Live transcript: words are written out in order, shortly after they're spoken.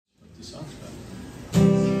The song's about.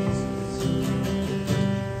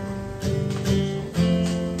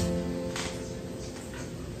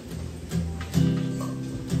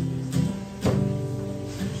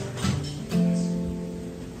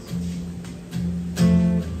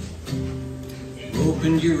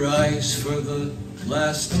 Opened your eyes for the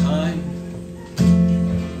last time.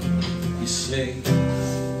 You say,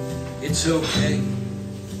 it's okay,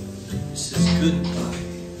 this is goodbye.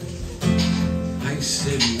 I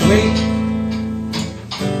said, wait,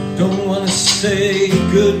 don't want to say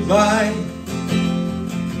goodbye.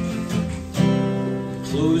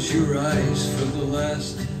 Close your eyes for the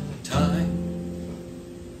last time.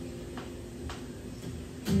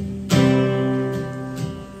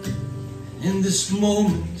 In this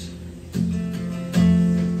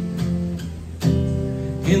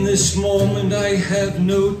moment I have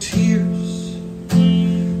no tears.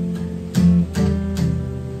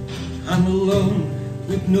 I'm alone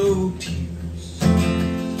with no tears.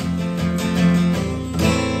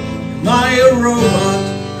 Am I a robot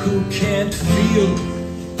who can't feel?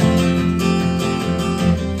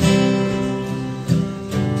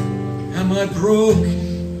 Am I broken?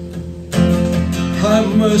 I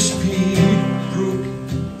must be broken.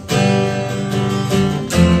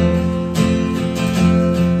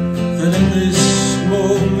 That in this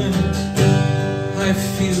moment I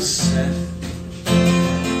feel sad,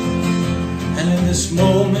 and in this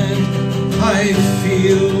moment I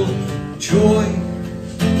feel joy,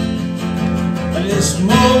 and in this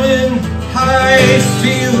moment I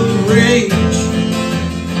feel rage,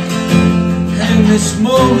 and in this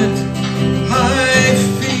moment I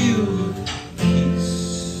feel peace.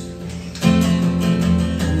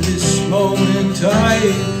 In this moment I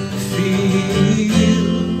feel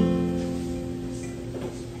everything.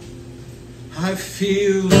 I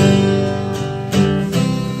feel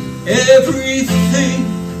everything.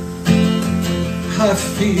 I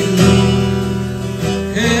feel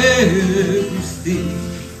everything.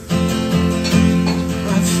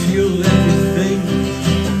 I feel everything.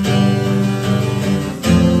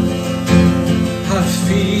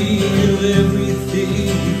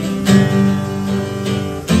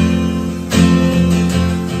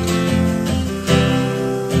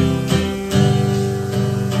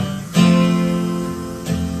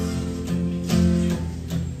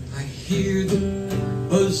 Hear the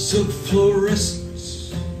buzz of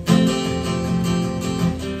fluorescence,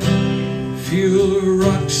 feel a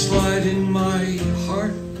rock slide in my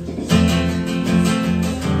heart.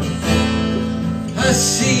 I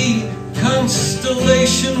see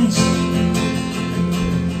constellations,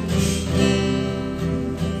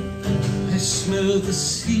 I smell the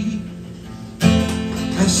sea,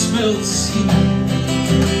 I smell the sea.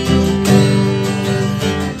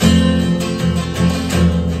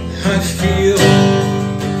 I feel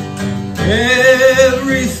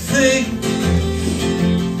everything.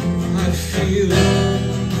 I feel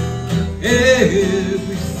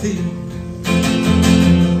everything.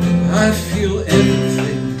 I feel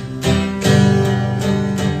everything.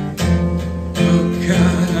 Oh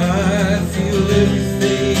God, I feel everything.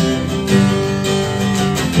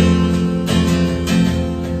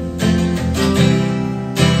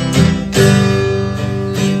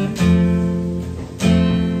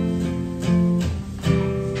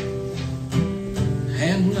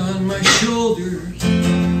 Hand on my shoulder,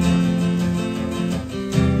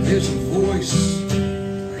 there's a voice,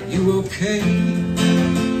 are you okay?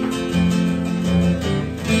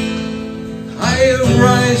 I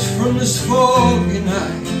arise from this foggy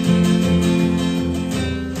night,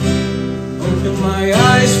 open my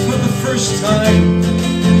eyes for the first time.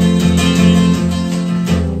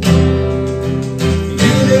 The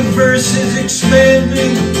universe is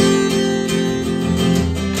expanding.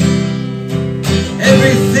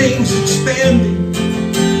 Everything's expanding.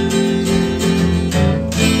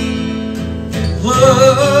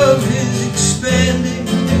 Love is expanding.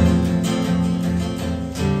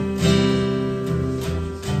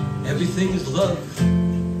 Everything is love.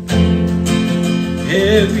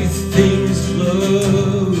 Everything is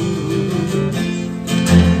love.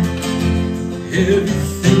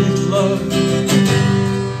 Everything is love.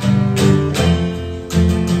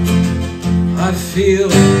 I feel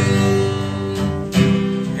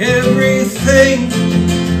everything.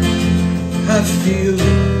 I feel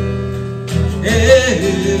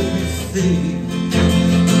everything.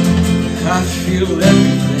 I feel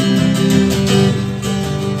everything.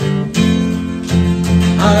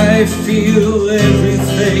 I feel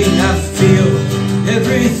everything. I feel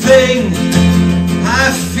everything. I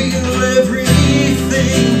feel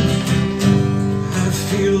everything. I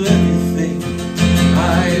feel everything. I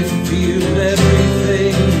feel everything.